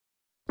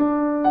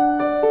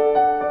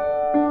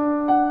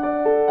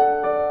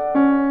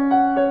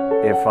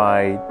if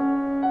I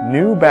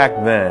knew back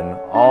then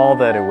all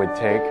that it would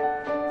take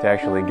to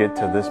actually get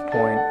to this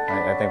point,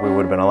 I think we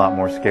would have been a lot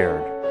more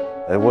scared.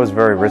 It was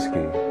very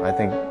risky. I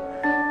think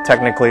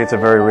technically it's a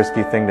very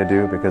risky thing to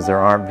do because there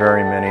aren't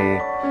very many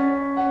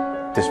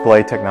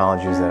display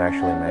technologies that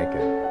actually make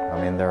it.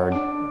 I mean, there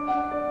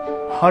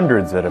are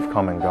hundreds that have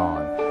come and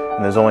gone,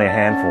 and there's only a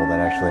handful that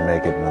actually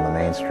make it into the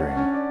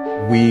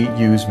mainstream. We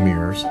use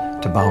mirrors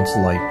to bounce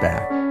light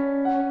back.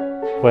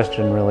 The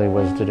question really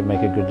was, did it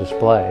make a good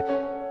display?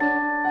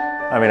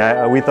 I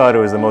mean, we thought it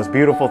was the most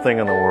beautiful thing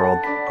in the world.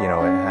 You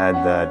know, it had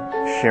that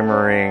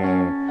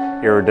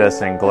shimmering,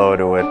 iridescent glow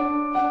to it.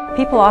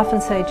 People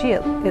often say, gee,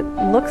 it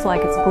looks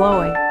like it's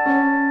glowing.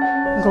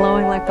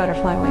 Glowing like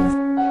butterfly wings.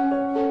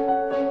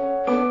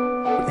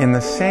 In the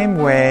same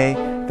way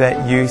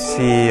that you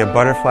see a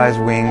butterfly's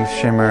wings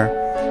shimmer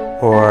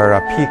or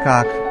a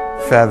peacock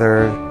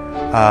feather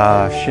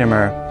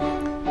shimmer,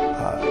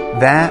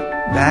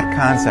 that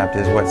concept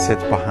is what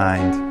sits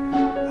behind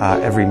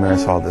every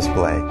Mirasol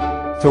display.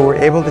 So we're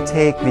able to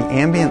take the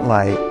ambient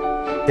light,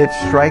 it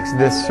strikes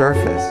this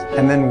surface,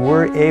 and then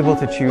we're able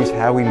to choose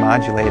how we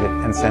modulate it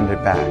and send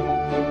it back.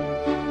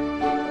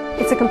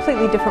 It's a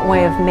completely different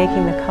way of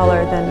making the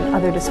color than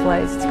other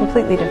displays. It's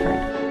completely different.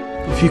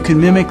 If you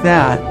can mimic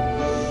that,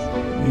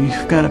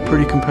 you've got a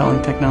pretty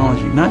compelling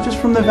technology. Not just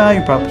from the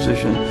value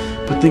proposition,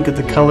 but think of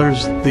the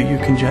colors that you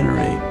can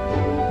generate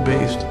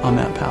based on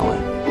that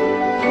palette.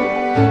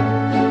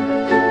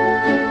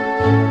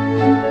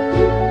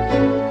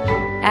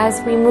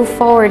 As we move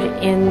forward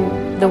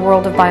in the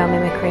world of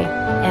biomimicry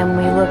and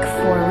we look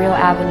for real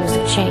avenues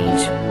of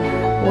change,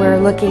 we're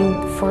looking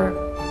for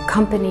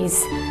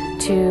companies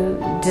to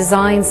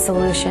design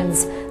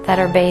solutions that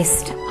are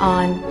based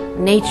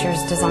on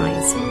nature's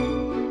designs.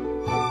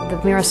 The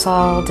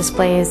Mirasol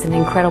display is an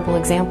incredible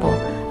example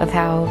of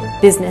how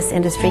business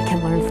industry can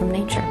learn from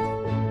nature.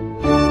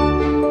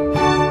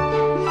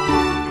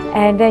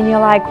 And then you're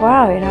like,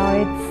 wow, you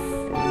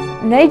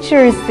know,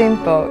 nature is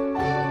simple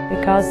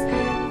because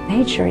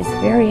nature is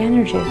very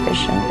energy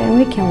efficient, and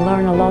we can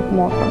learn a lot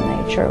more from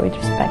nature with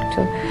respect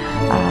to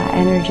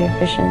energy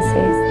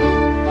efficiencies.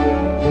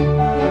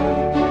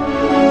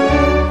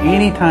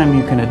 Anytime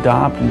you can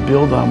adopt and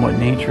build on what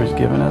nature has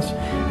given us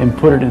and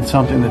put it in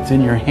something that's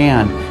in your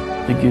hand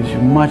that gives you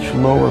much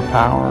lower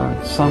power,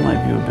 sunlight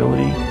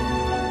viewability,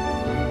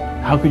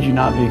 how could you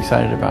not be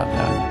excited about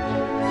that?